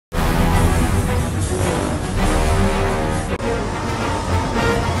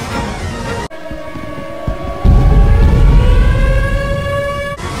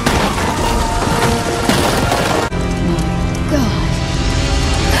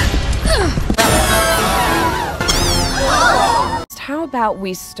about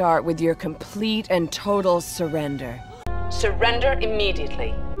we start with your complete and total surrender? Surrender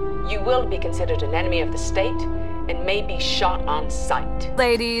immediately. You will be considered an enemy of the state and may be shot on sight.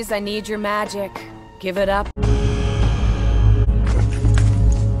 Ladies, I need your magic. Give it up.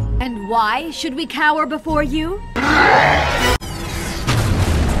 And why should we cower before you?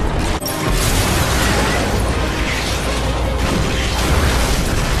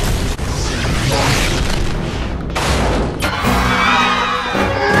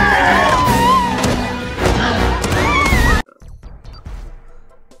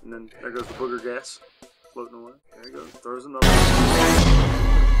 And then there goes the booger gas floating away. There he goes. Throws another.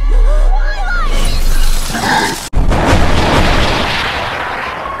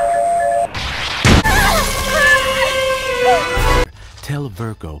 Tell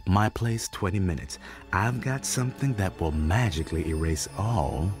Virgo my place 20 minutes. I've got something that will magically erase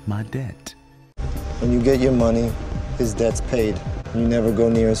all my debt. When you get your money, his debt's paid. You never go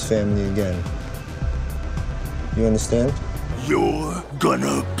near his family again. You understand? You're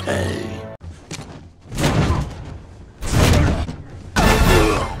gonna pay.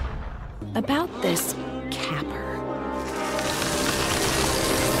 About this capper.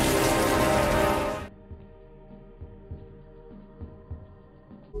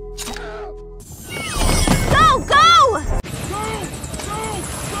 Go! Go!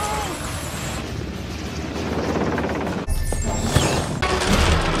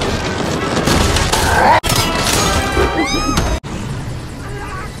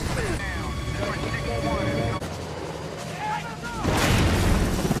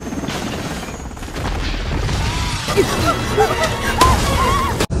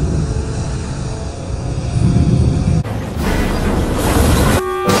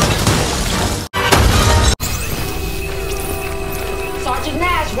 Sergeant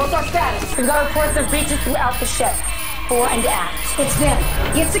Nash, what's our status? We've got reports of breaches throughout the ship. Fore and aft. It's them.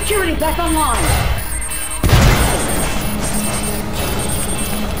 Get security back online.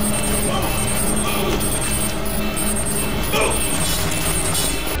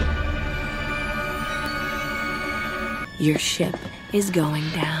 Your ship is going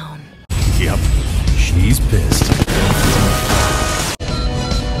down. Yep, she's pissed.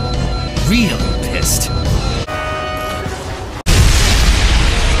 Real pissed.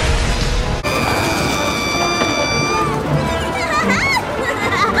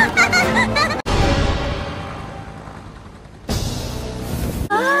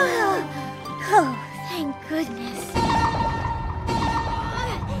 Oh, thank goodness.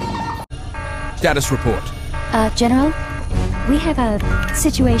 Status report. General, we have a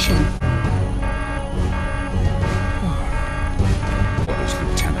situation. Orders,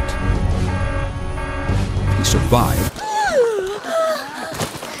 Lieutenant. He survived.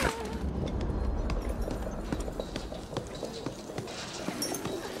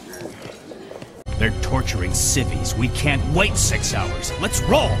 They're torturing civvies. We can't wait 6 hours. Let's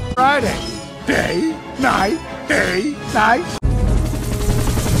roll! Friday. Day, night, day, night.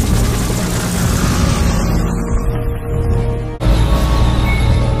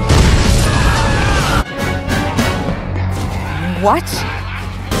 What?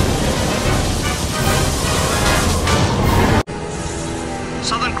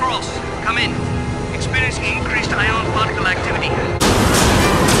 Southern Cross, come in. Experiencing increased ion particle activity.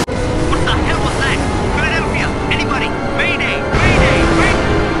 What the hell was that? Philadelphia, anybody? Mayday, mayday,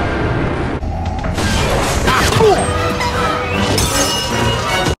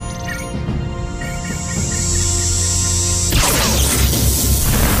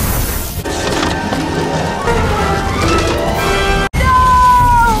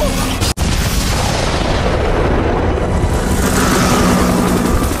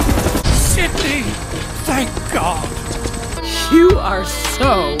 You are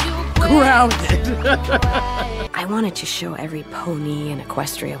so grounded. I wanted to show every pony in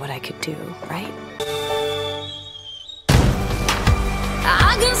Equestria what I could do, right?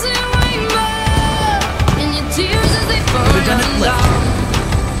 I can see a rainbow in your tears as they fall down.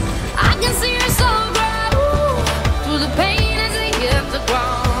 I can see your soul grow through the pain as they hit the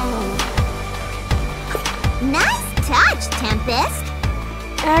ground. Nice touch, Tempest.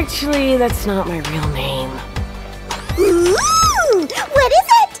 Actually, that's not my real name. Ooh, what is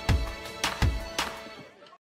it?